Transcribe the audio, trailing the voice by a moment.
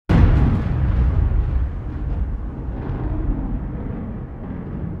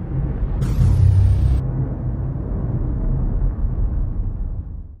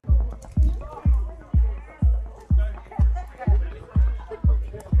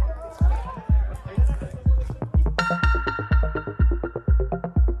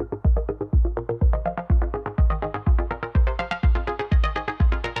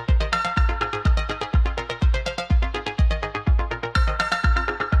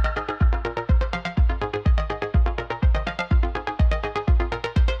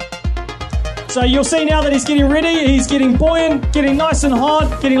So you'll see now that he's getting ready, he's getting buoyant, getting nice and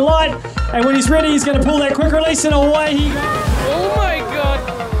hot, getting light, and when he's ready, he's going to pull that quick release and away he goes. Oh my god!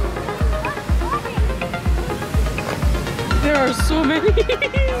 There are so many!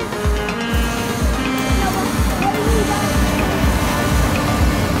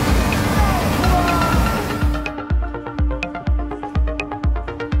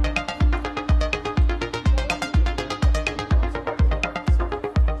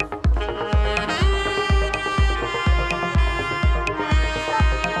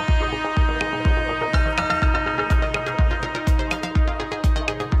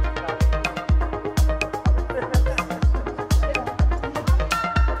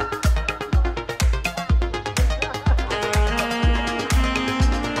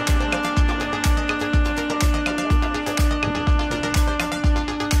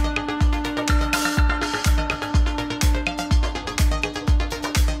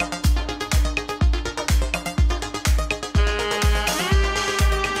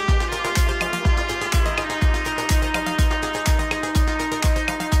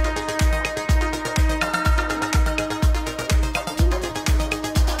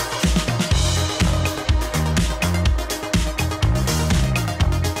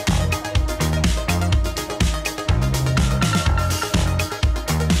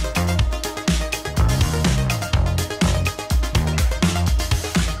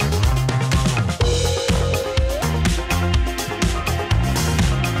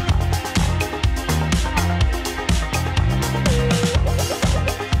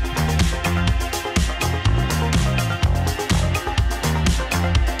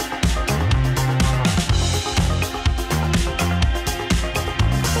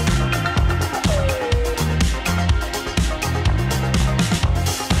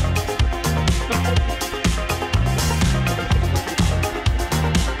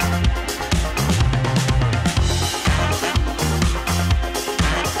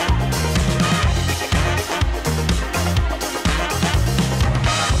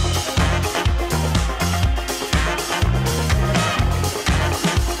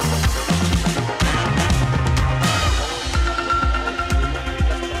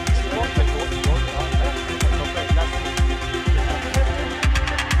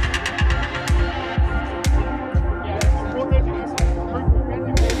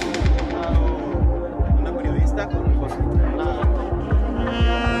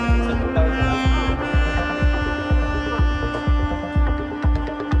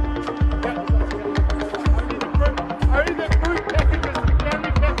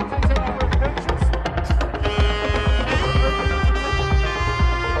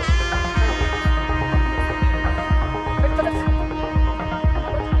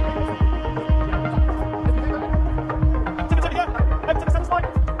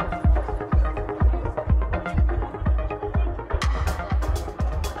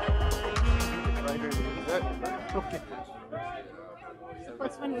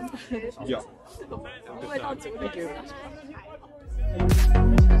 Ja.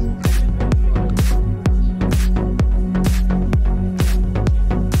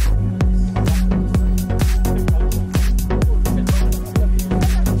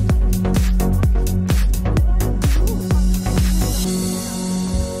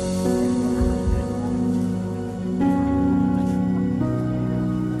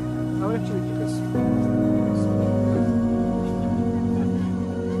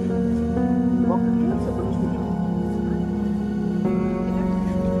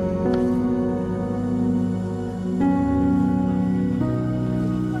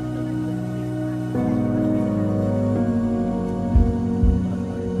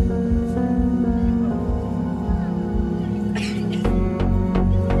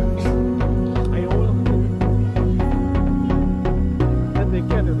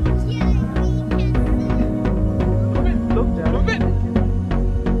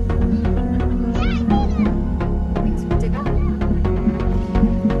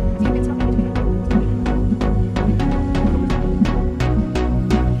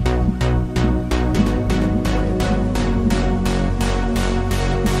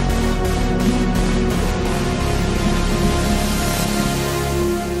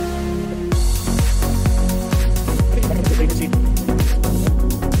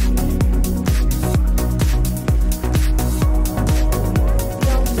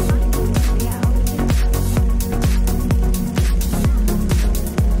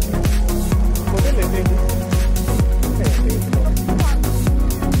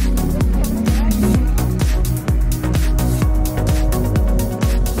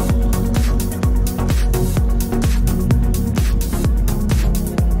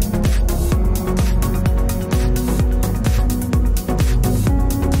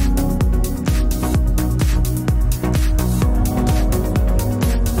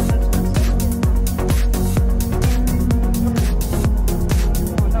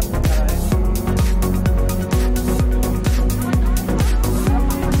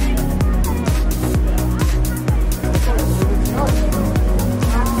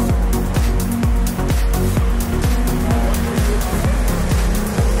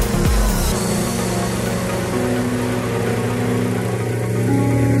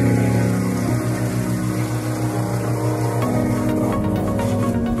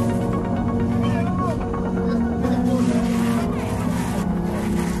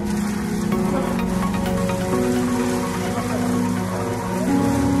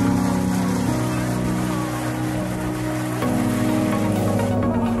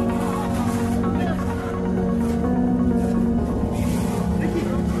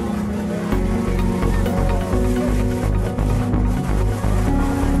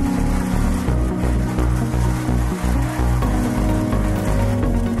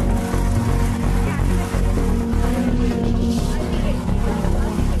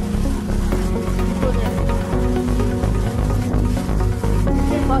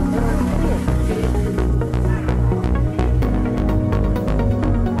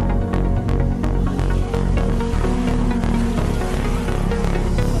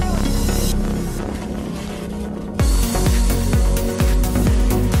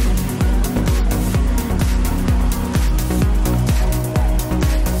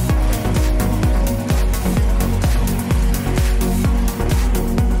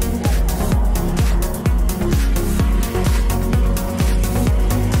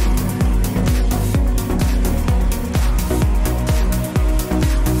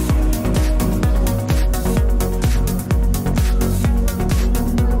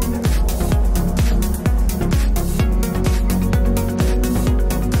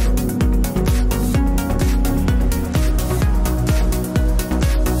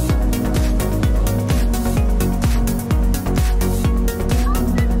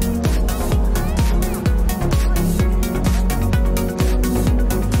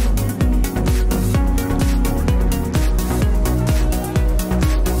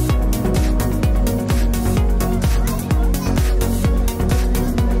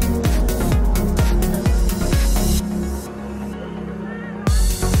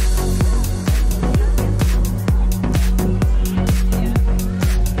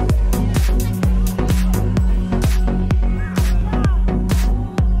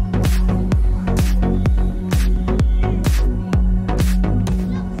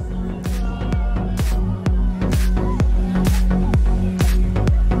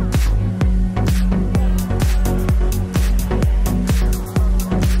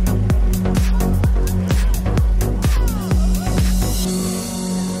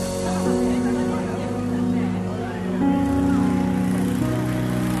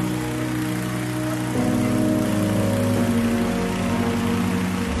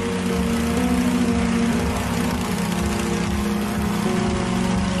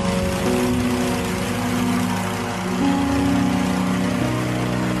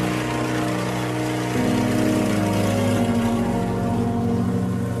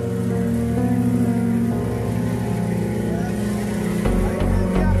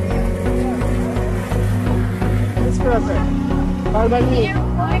 गाड़ी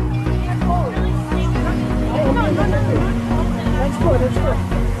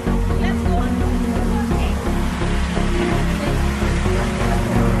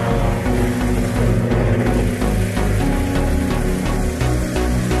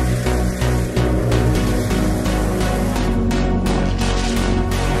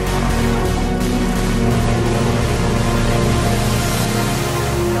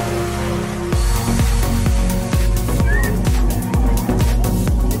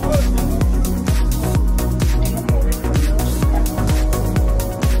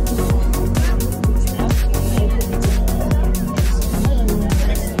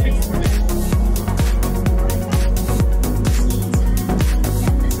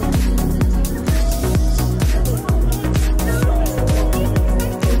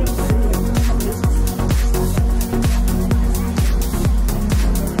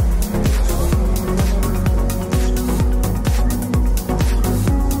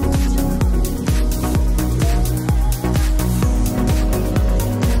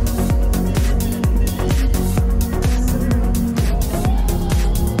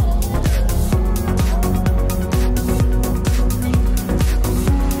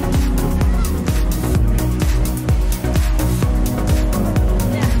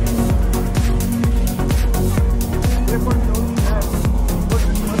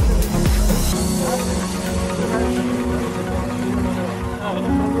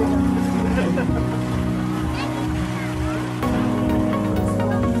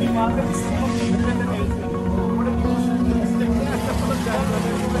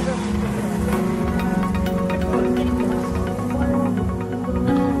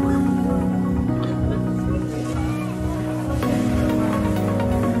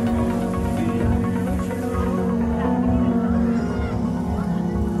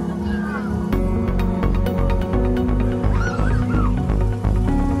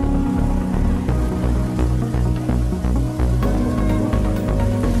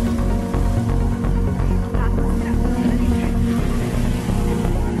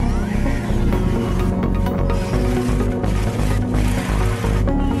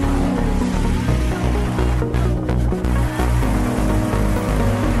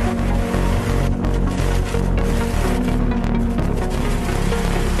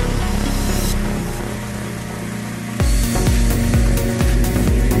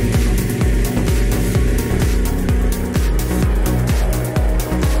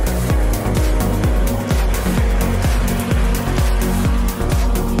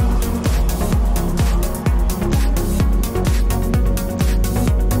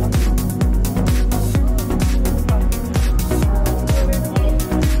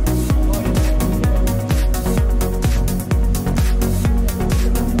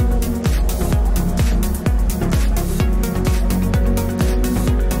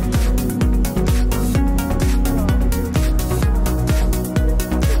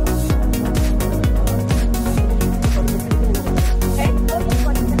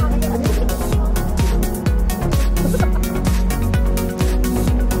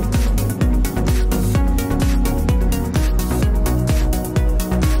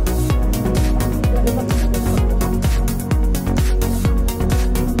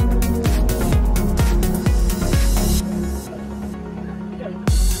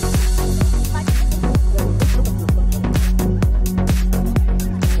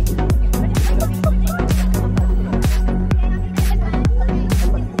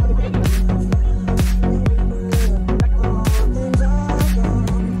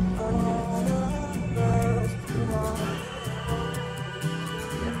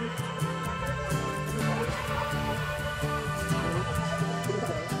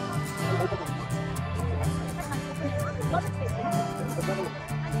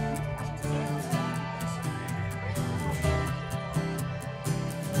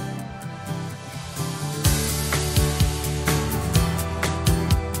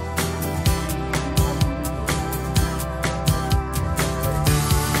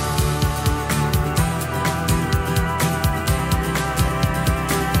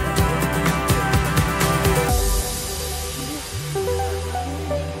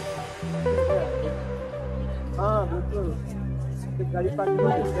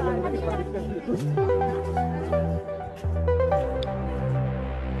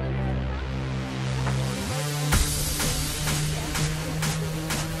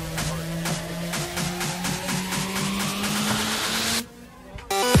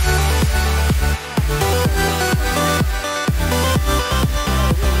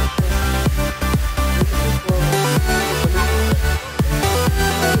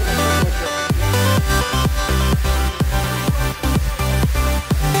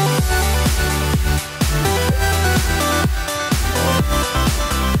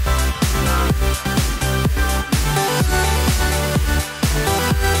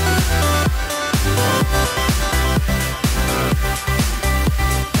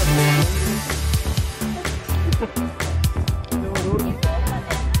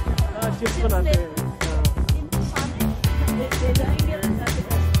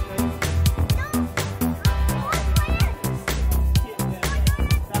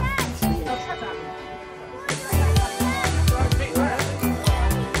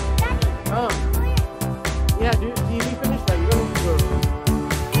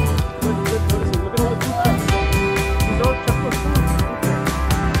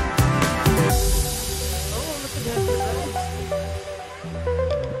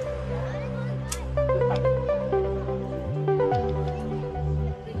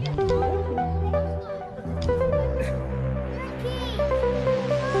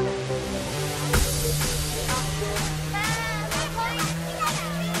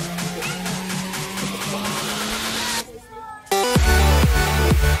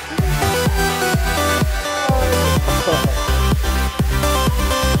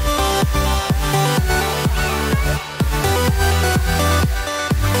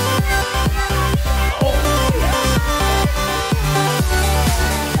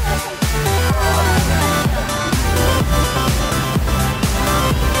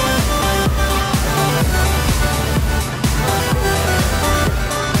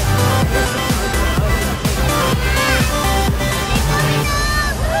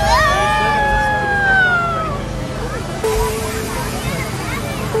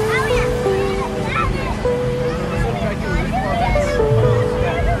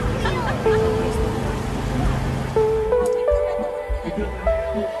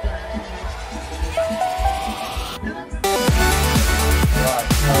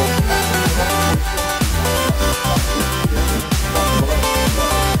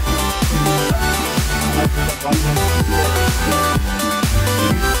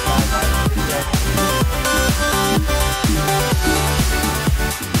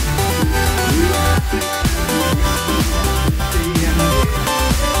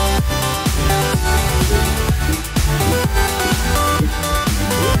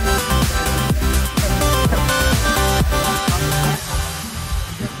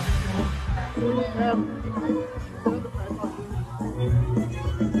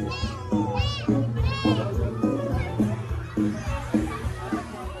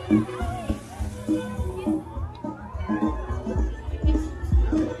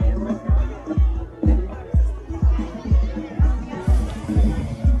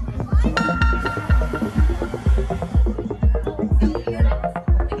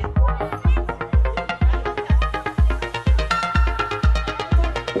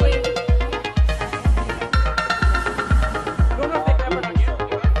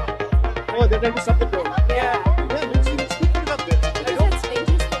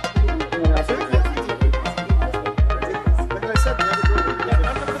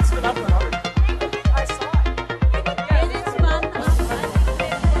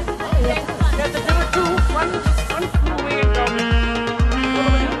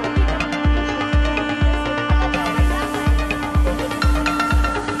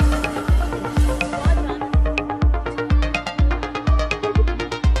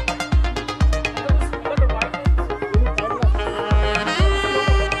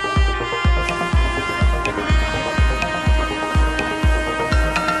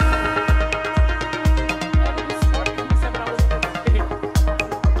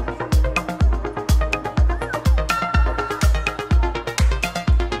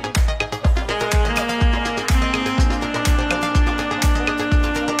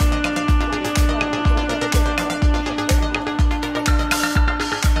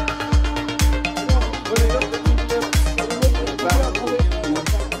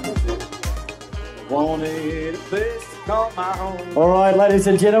All right, ladies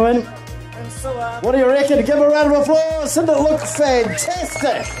and gentlemen, what do you reckon? Give a round of applause. Doesn't it look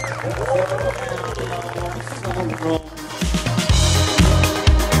fantastic?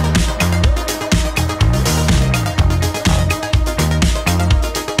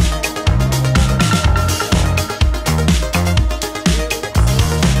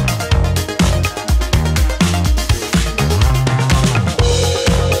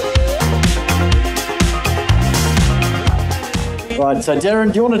 Right, so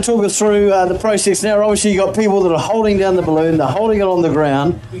Darren, do you want to talk us through the process now? Obviously, you've got people that are holding down the balloon, they're holding it on the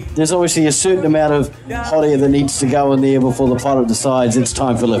ground. There's obviously a certain amount of hot air that needs to go in there before the pilot decides it's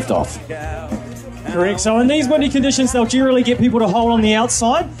time for liftoff. Correct. So in these windy conditions, they'll generally get people to hold on the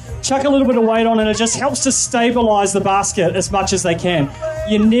outside, chuck a little bit of weight on, and it just helps to stabilise the basket as much as they can.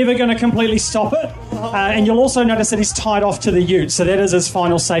 You're never going to completely stop it, and you'll also notice that he's tied off to the ute, so that is his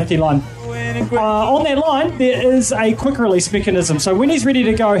final safety line. On that line, there is a quick release mechanism. So when he's ready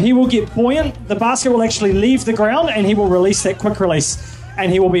to go, he will get buoyant, the basket will actually leave the ground, and he will release that quick release,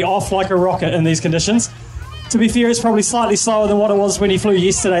 and he will be off like a rocket in these conditions. To be fair, it's probably slightly slower than what it was when he flew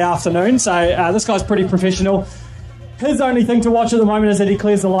yesterday afternoon, so this guy's pretty professional. His only thing to watch at the moment is that he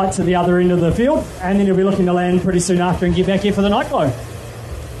clears the lights at the other end of the field, and then he'll be looking to land pretty soon after and get back here for the night glow.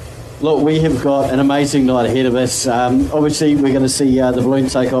 Look, we have got an amazing night ahead of us. Obviously, we're going to see the balloon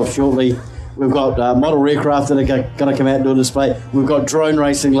take off shortly. We've got model aircraft that are going to come out and do a display. We've got drone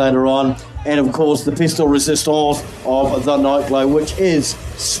racing later on. And, of course, the pistol resistance of the night glow, which is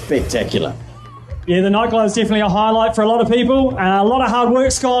spectacular. Yeah, the night glow is definitely a highlight for a lot of people. A lot of hard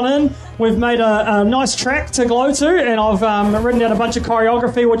work's gone in. We've made a nice track to glow to, and I've written down a bunch of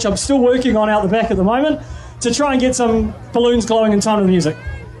choreography, which I'm still working on out the back at the moment, to try and get some balloons glowing in time to the music.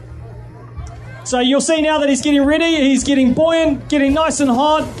 So you'll see now that he's getting ready, he's getting buoyant, getting nice and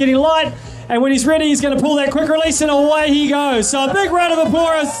hot, getting light, and when he's ready, he's going to pull that quick release, and away he goes. So a big round of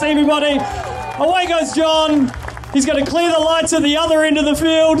applause, everybody. Away goes John. He's going to clear the lights at the other end of the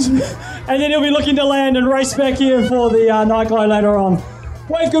field, and then he'll be looking to land and race back here for the night glow later on.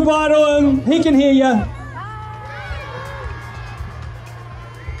 Wave goodbye to him. He can hear you.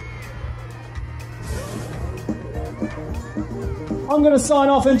 I'm going to sign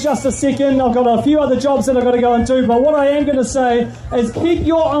off in just a second. I've got a few other jobs that I've got to go and do, but what I am going to say is keep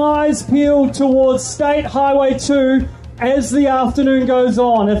your eyes peeled towards State Highway 2 as the afternoon goes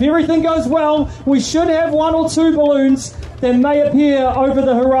on. If everything goes well, we should have 1 or 2 balloons that may appear over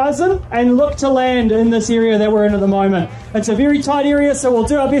the horizon and look to land in this area that we're in at the moment. It's a very tight area, so we'll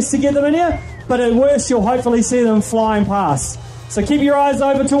do our best to get them in here, but at worst, you'll hopefully see them flying past. So keep your eyes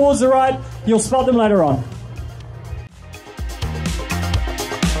over towards the right. You'll spot them later on.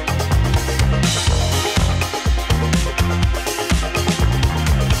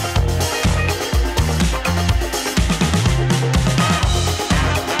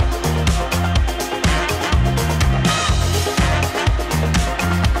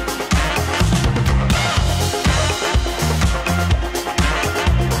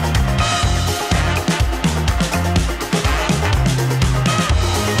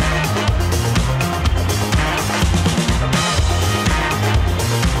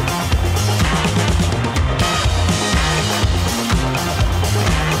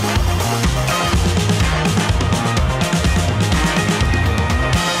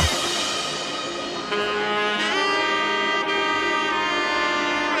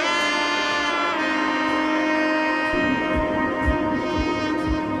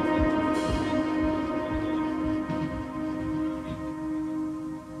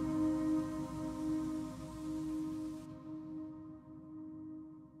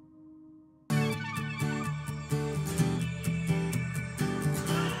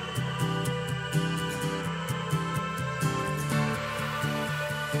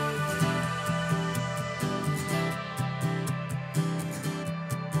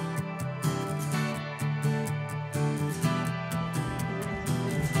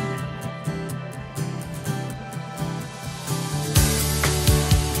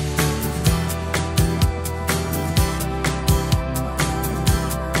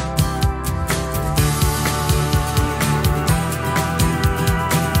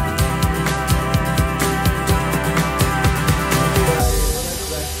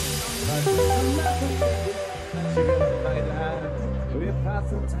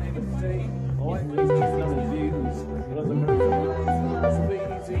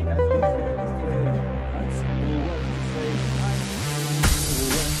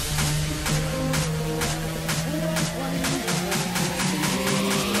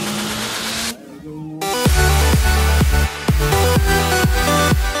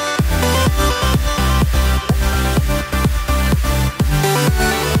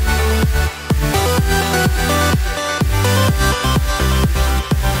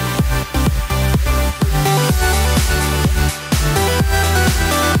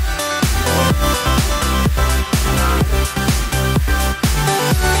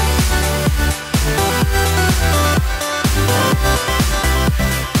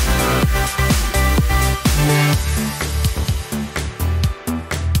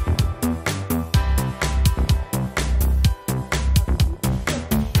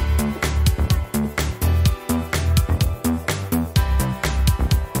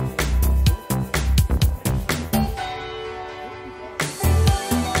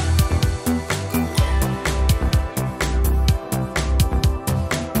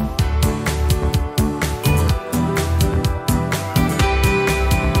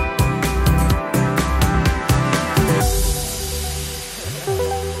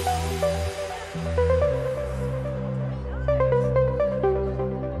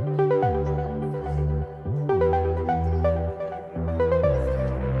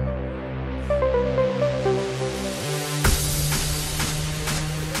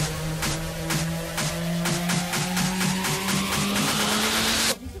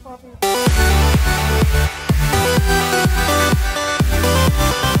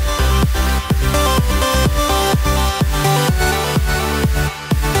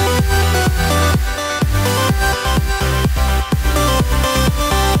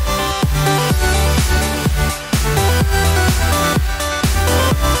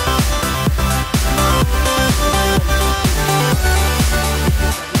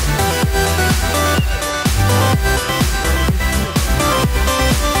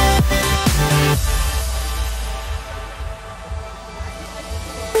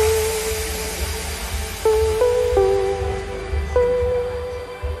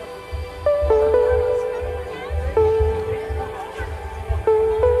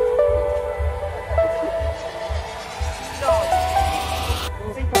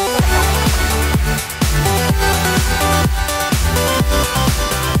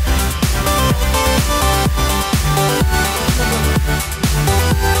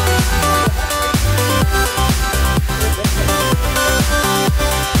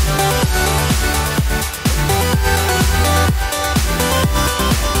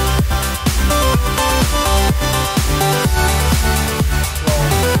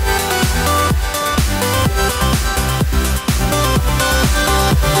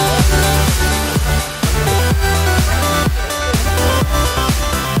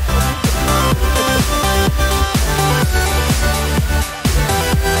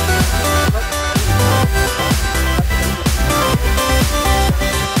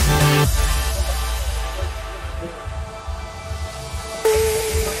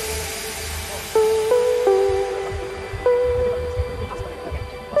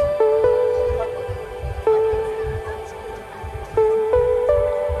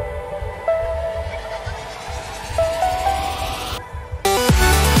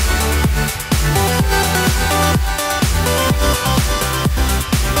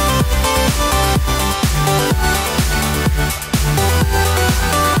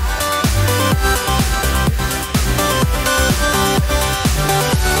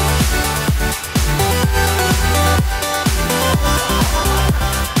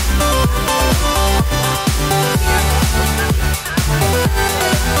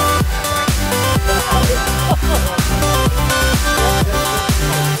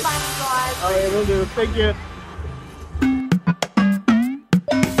 Thank you.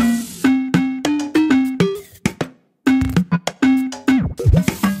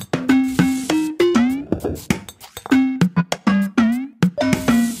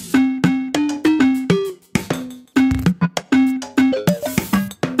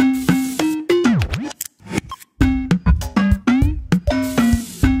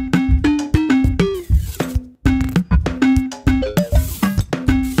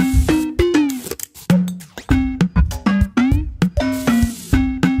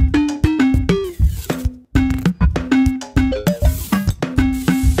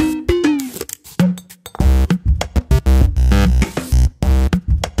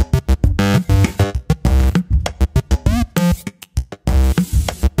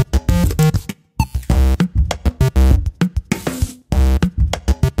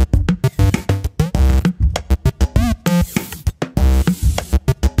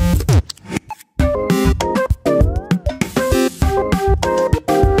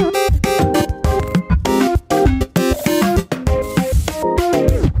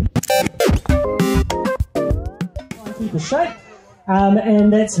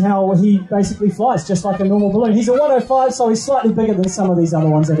 And that's how he basically flies, just like a normal balloon. He's a 105, so he's slightly bigger than some of these other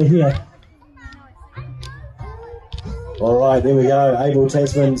ones that are here. All right, there we go. Abel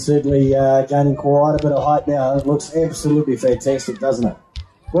Tasman certainly gaining quite a bit of height now. It looks absolutely fantastic, doesn't it?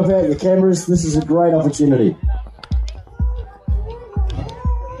 Whip out your cameras. This is a great opportunity.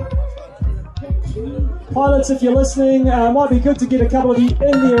 Pilots, if you're listening, might be good to get a couple of you in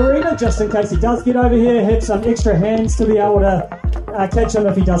the arena, just in case he does get over here. Have some extra hands to be able to catch him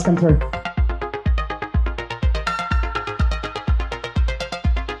if he does come through.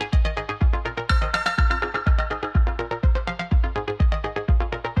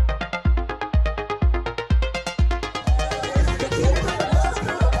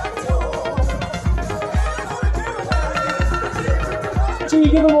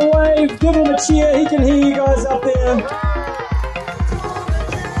 Give him a wave, give him a cheer, he can hear you guys up there.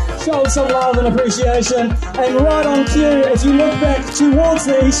 Show him some love and appreciation. And right on cue, if you look back towards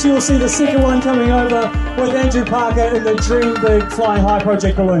the east, you'll see the second one coming over with Andrew Parker in the Dream Big Flying High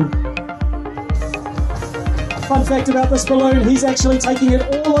Project balloon. Fun fact about this balloon, he's actually taking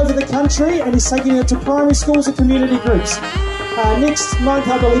it all over the country and he's taking it to primary schools and community groups. Next month,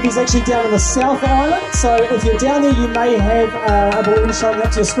 I believe he's actually down in the South Island, so if you're down there, you may have a balloon showing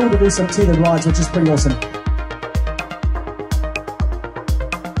up to your school to do some tethered rides, which is pretty awesome.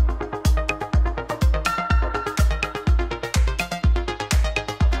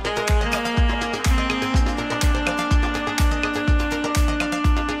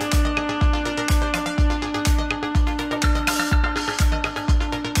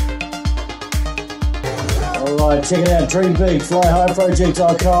 Alright, check it out, Dream Big,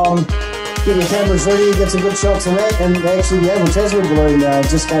 flyhighproject.com. Get your cameras ready, get some good shots of that, and actually the Abel Tasman balloon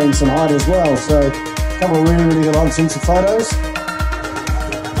just gained some height as well, so a couple of really, really good options for photos.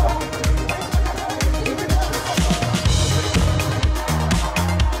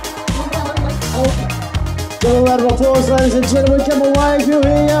 Give a round of applause, ladies and gentlemen, come away if you're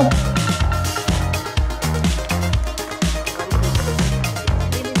here.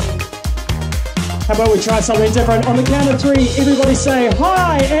 How about we try something different? On the count of three, everybody say,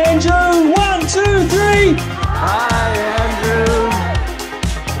 "Hi, Andrew!" 1, 2, 3! Hi, Andrew.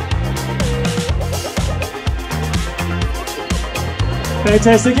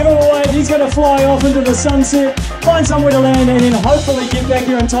 Fantastic. Give him a wave. He's going to fly off into the sunset, find somewhere to land, and then hopefully get back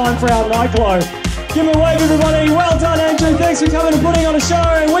here in time for our night glow. Give him a wave, everybody. Well done, Andrew. Thanks for coming and putting on a show,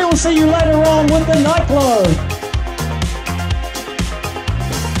 and we will see you later on with the night glow.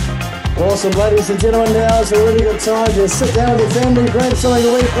 Awesome, ladies and gentlemen, now is a really good time to sit down with your family, grab something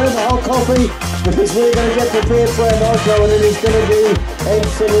to eat, grab a hot coffee, because we're going to get prepared for our night glow and it is going to be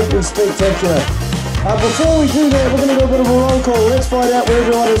absolutely spectacular. Before we do that, we're going to do a bit of a roll call. Let's find out where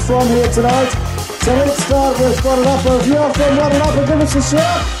everyone is from here tonight. So let's start with Wairarapa. If you are from Wairarapa, give us a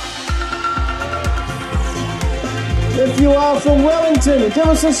shout. If you are from Wellington, give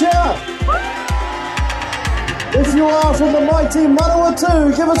us a shout. If you are from the mighty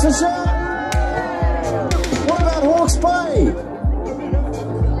Manawatu, give us a shout. What about Hawke's Bay?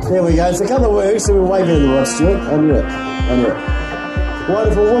 There we go. It's a couple of words, so we'll wave in the right, Stuart. I knew it. I knew it.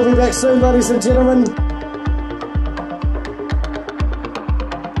 Wonderful. We'll be back soon, ladies and gentlemen.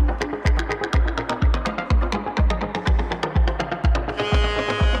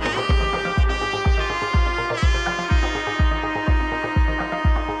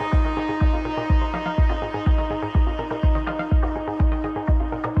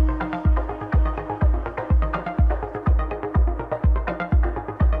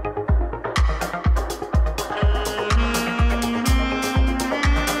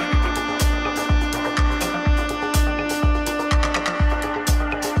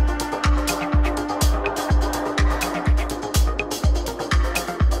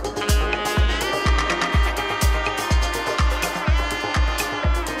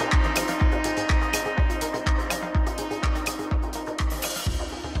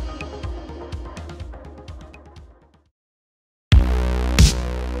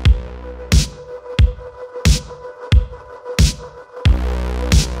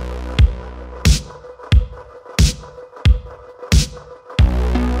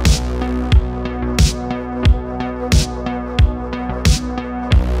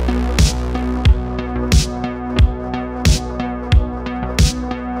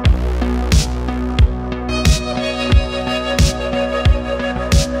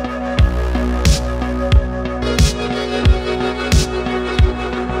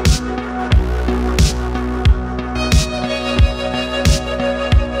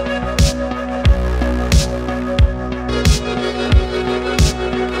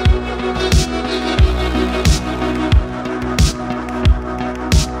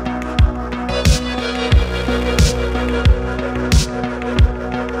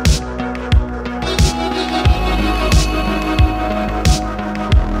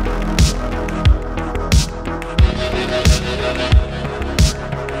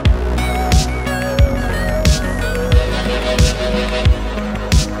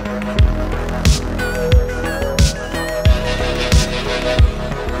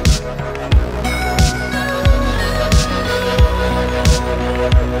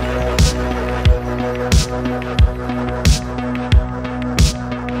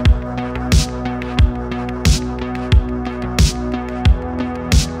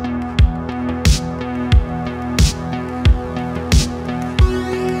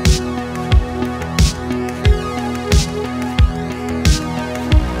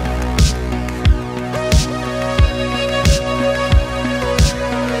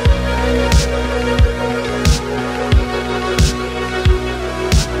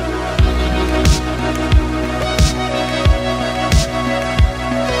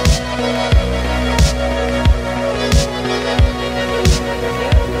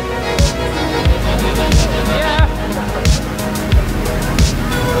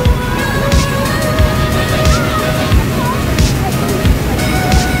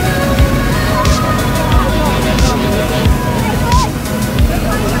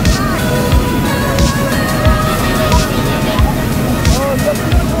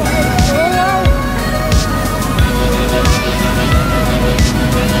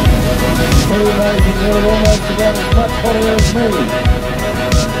 that is much hotter as me.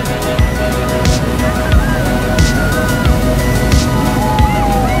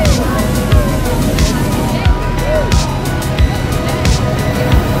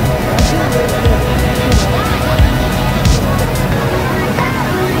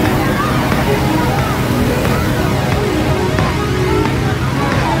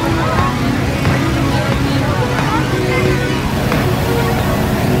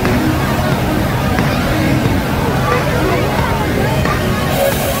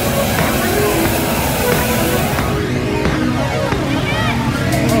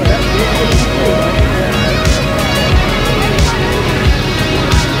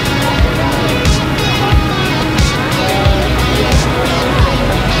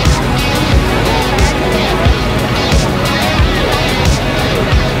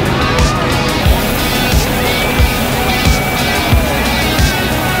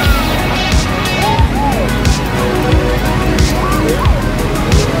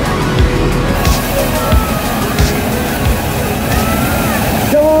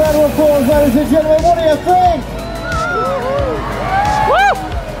 Ladies and gentlemen, what do you think? Woo!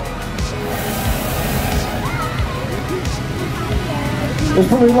 There's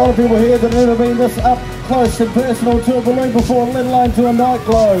probably a lot of people here that have never been this up close and personal to a balloon before, let alone to a night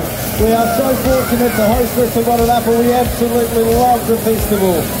glow. We are so fortunate to host this at Wairarapa. We absolutely love the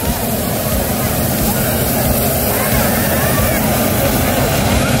festival.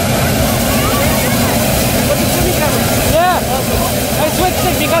 I switched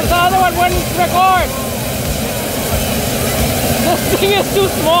it because the other one wouldn't record. This thing is too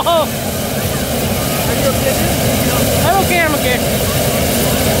small. Are you okay? I'm okay, I'm okay.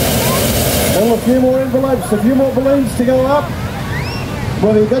 Well, a few more envelopes, a few more balloons to go up.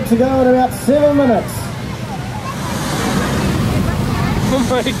 We'll be good to go in about 7 minutes. Oh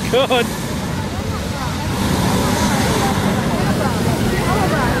my god.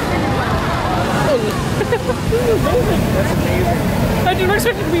 That's amazing. I didn't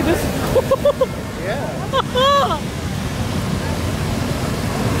expect it to be this cool. Yeah.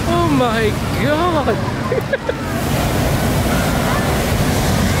 Oh my god.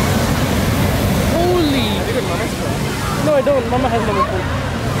 Holy. No, I don't. Mama has never pulled.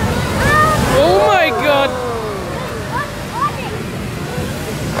 Oh my god.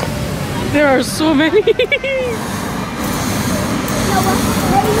 There are so many.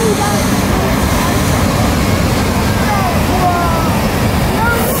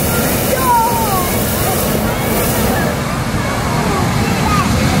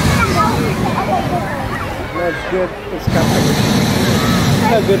 That's good. It's coming.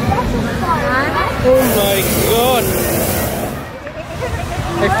 Not good. Oh my god.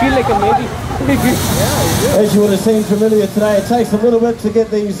 I feel like a maybe. As you would have seen familiar today, it takes a little bit to get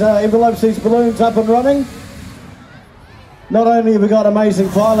these envelopes, these balloons up and running. Not only have we got amazing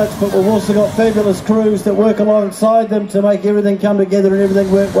pilots, but we've also got fabulous crews that work alongside them to make everything come together and everything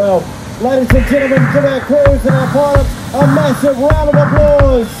work well. Ladies and gentlemen, give our crews and our pilots a massive round of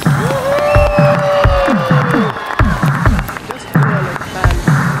applause.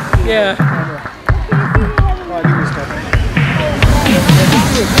 Yeah.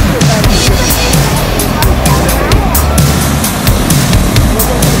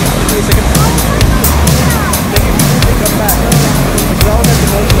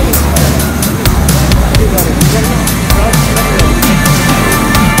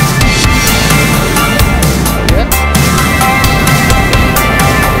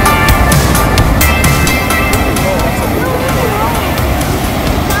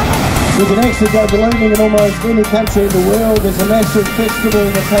 You can actually go ballooning in almost any country in the world. There's a massive festival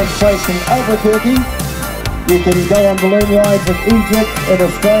that takes place in Albuquerque. You can go on balloon rides in Egypt and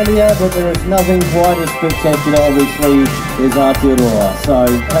Australia, but there is nothing quite as spectacular, obviously, as Aotearoa. So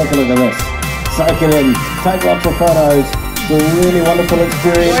take a look at this. Soak it in. Take lots of photos. It's a really wonderful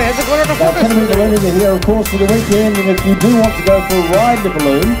experience. Now, Canterbury Ballooning are here, of course, for the weekend, and if you do want to go for a ride the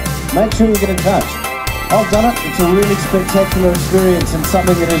balloon, make sure you get in touch. I've done it. It's a really spectacular experience and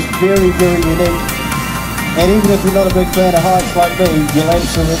something that is very, very unique. And even if you're not a big fan of heights like me, you'll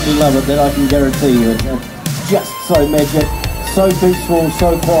absolutely love it, that I can guarantee you. It's just so magic, so peaceful,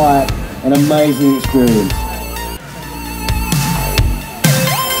 so quiet, an amazing experience.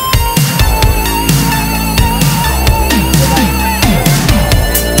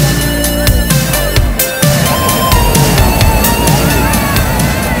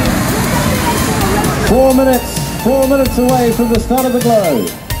 Four minutes away from the start of the glow. I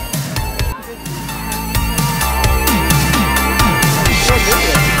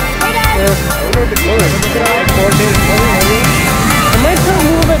might try to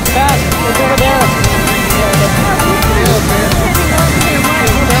move it back. It's over there.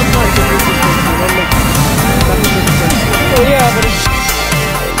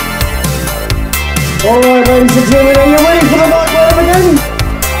 ladies and gentlemen, are you ready for the nightclub to begin?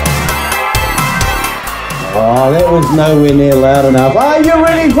 Oh, that was nowhere near loud enough. Are you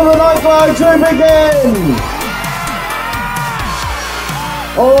ready for the nightclub to begin?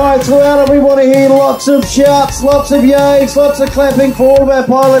 Alright, throughout it we want to hear lots of shouts, lots of yays, lots of clapping for all of our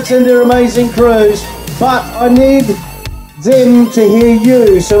pilots and their amazing crews. But I need them to hear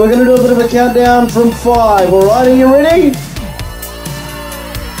you, so we're going to do a bit of a countdown from 5. Alright, are you ready?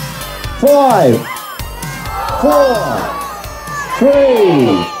 5, 4, 3,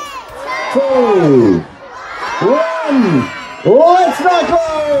 2, 1. Let's nightclub!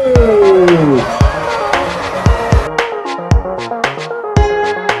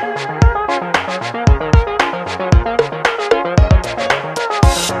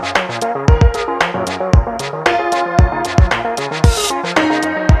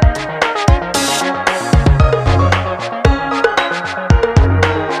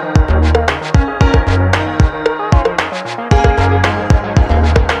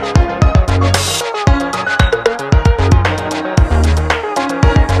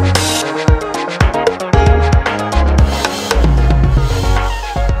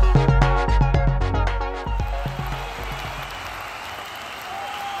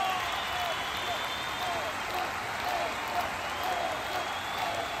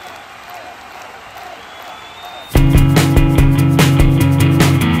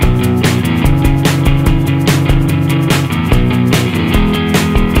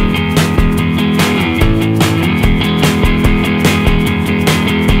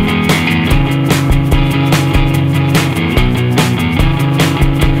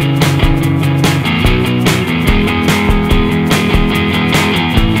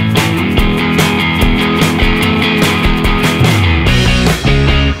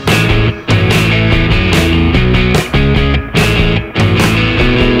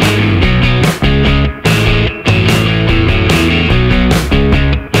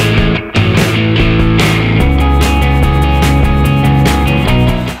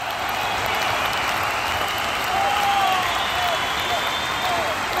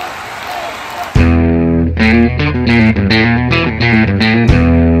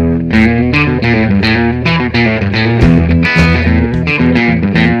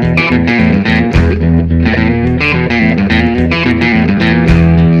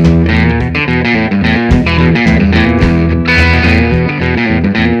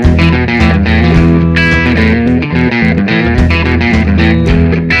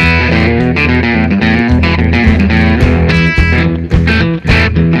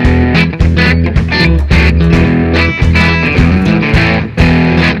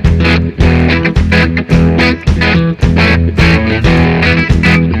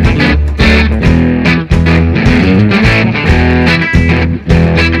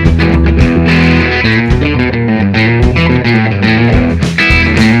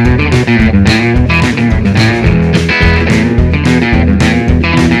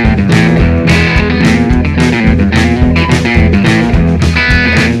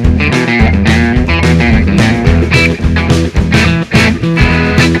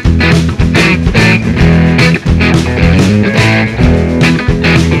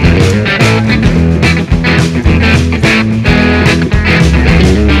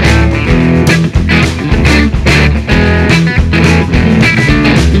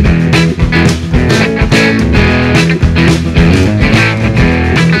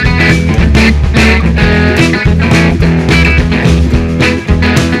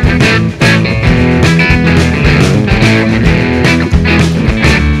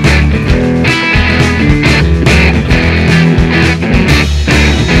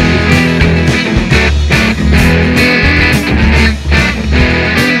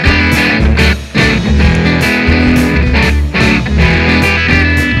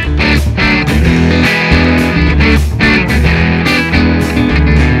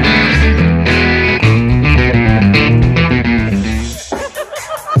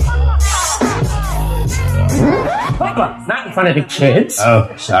 Not in front of the kids.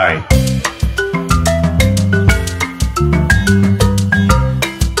 Oh, sorry.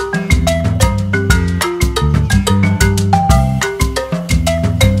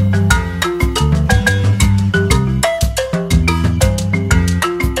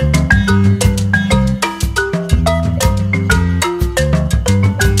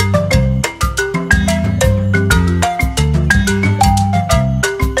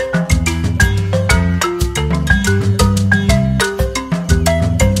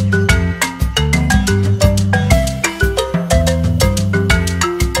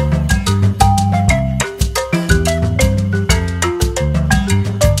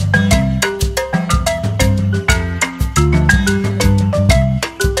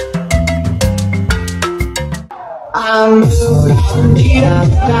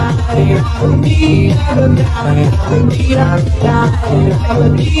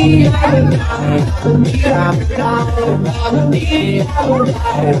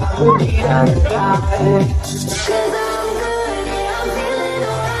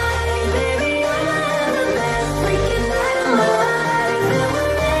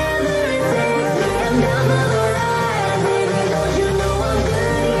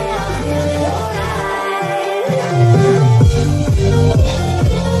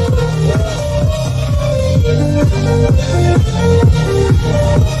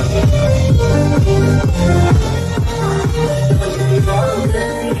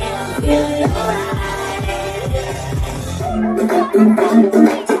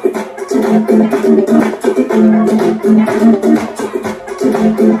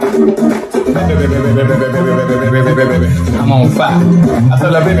 I'm on fire. I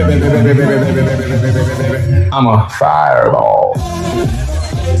tell her, baby, I'm a fireball.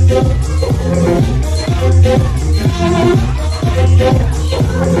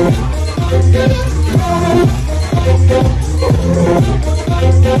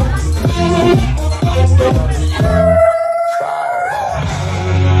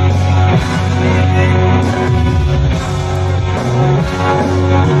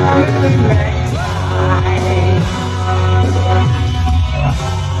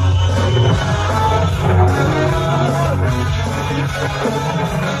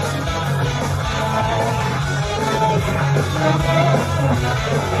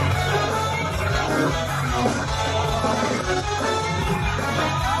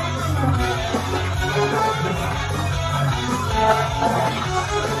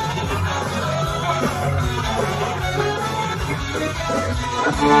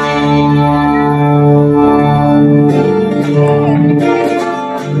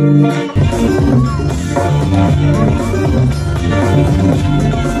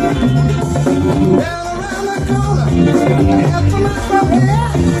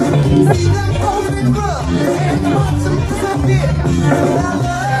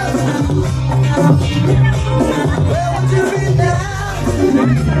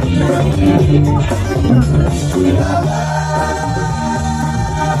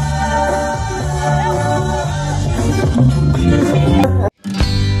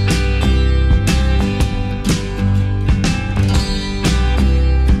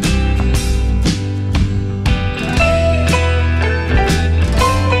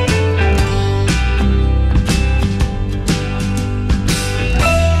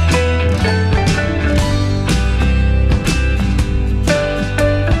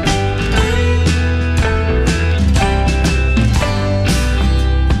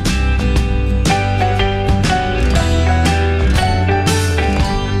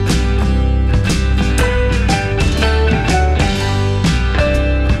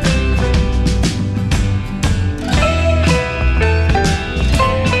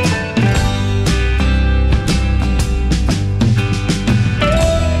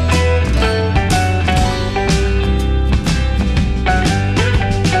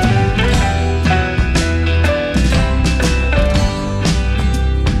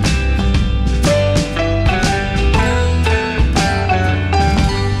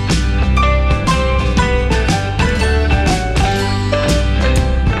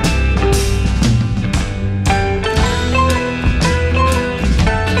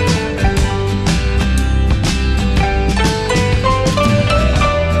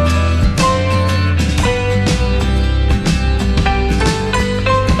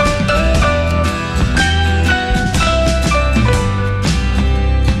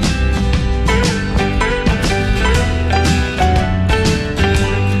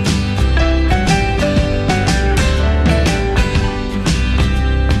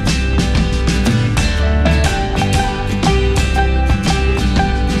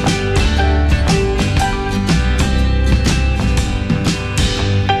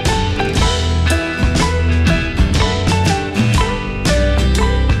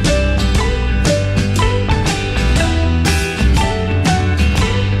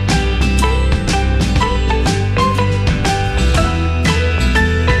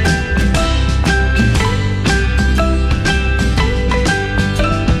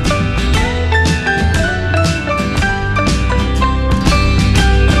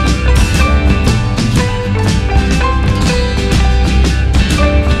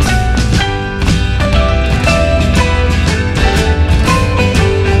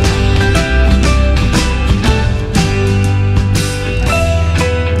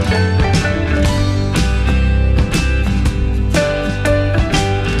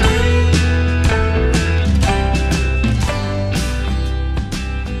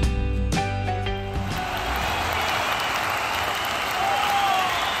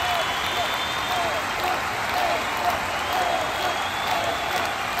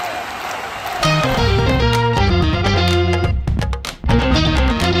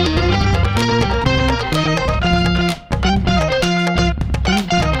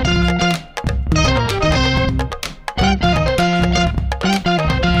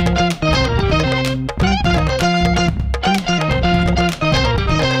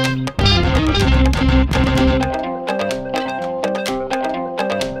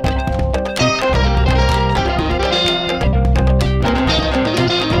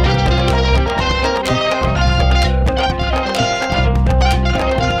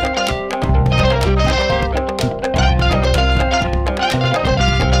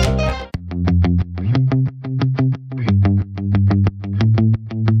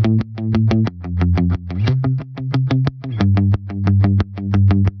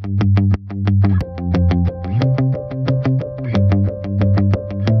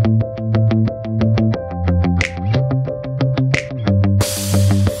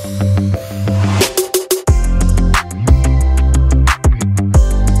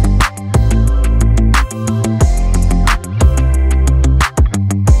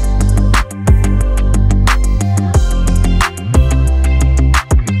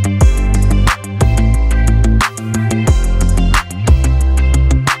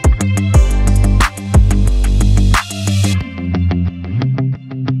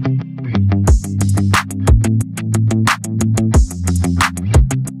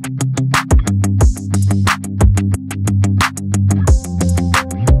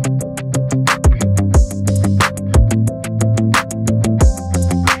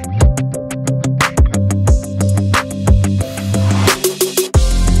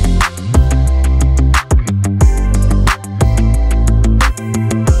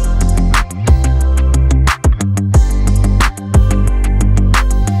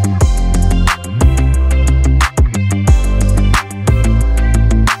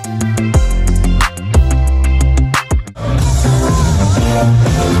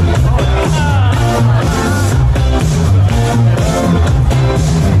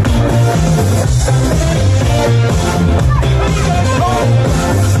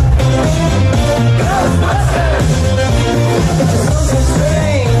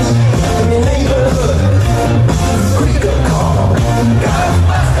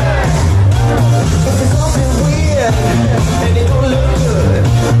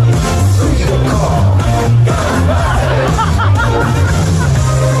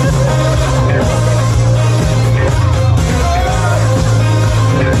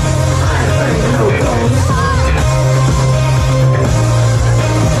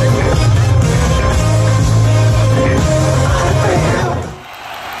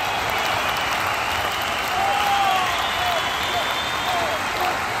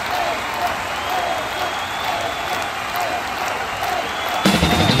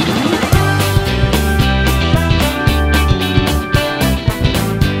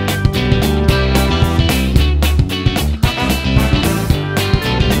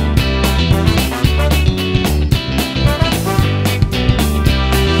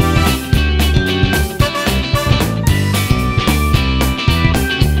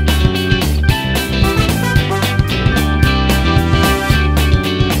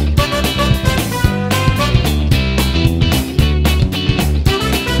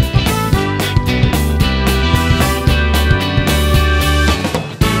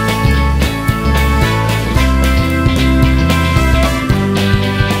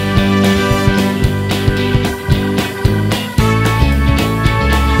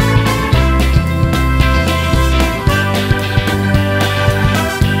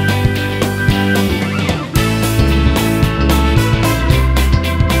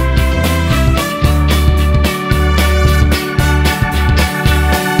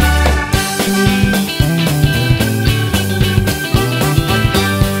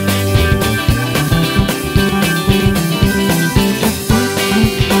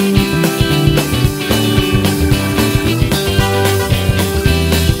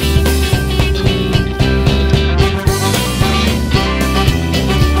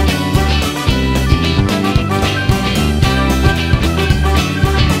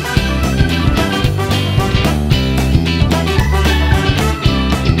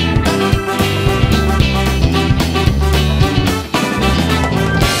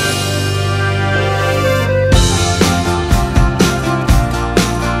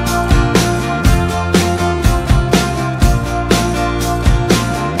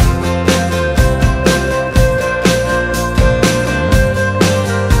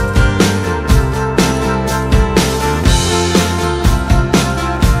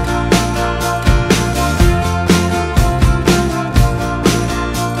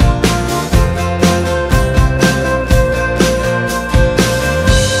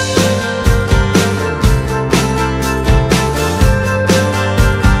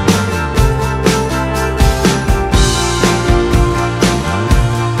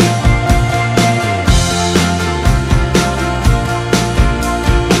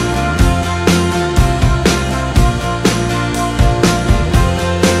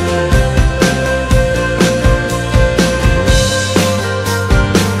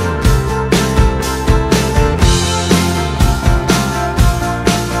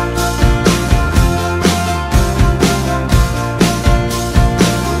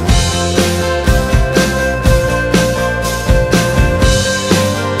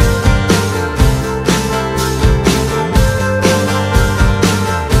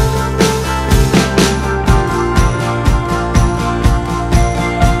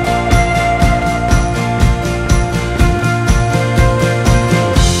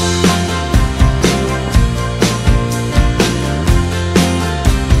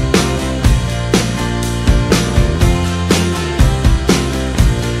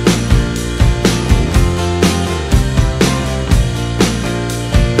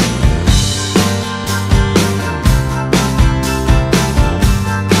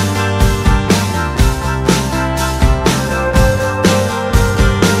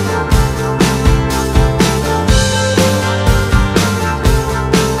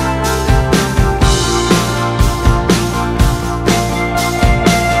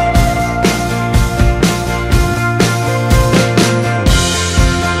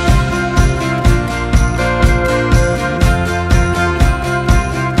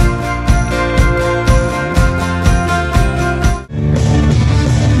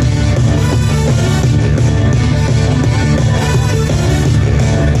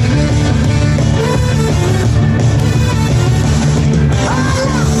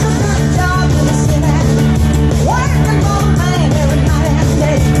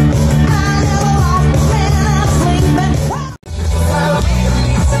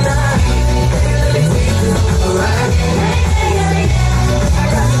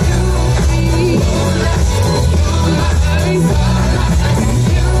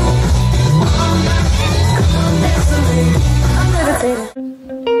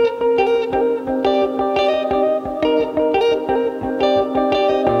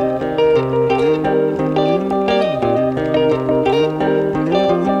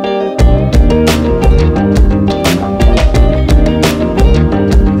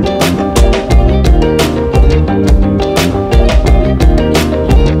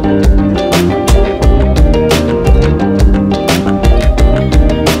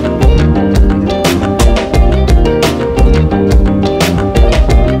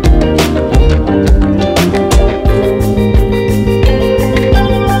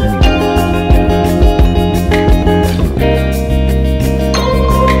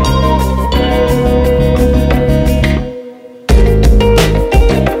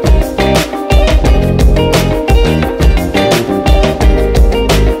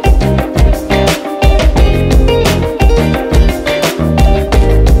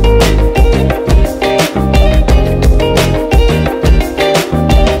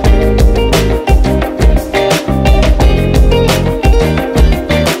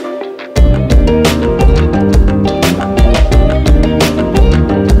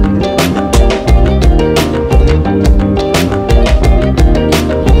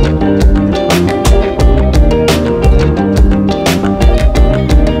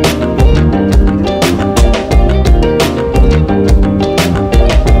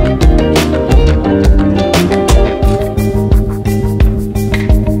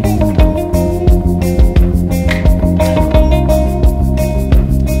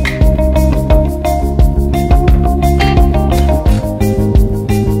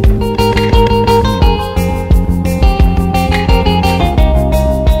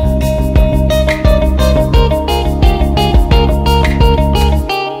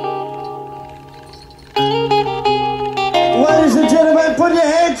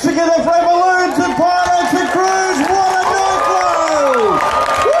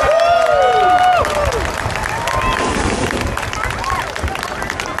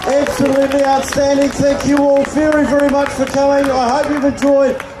 Absolutely outstanding. Thank you all very, very much for coming. I hope you've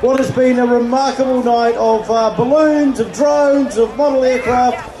enjoyed what has been a remarkable night of balloons, of drones, of model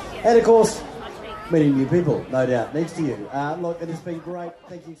aircraft, and of course, meeting new people, no doubt, next to you. Look, it has been great.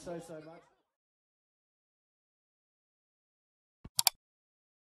 Thank you so, so much.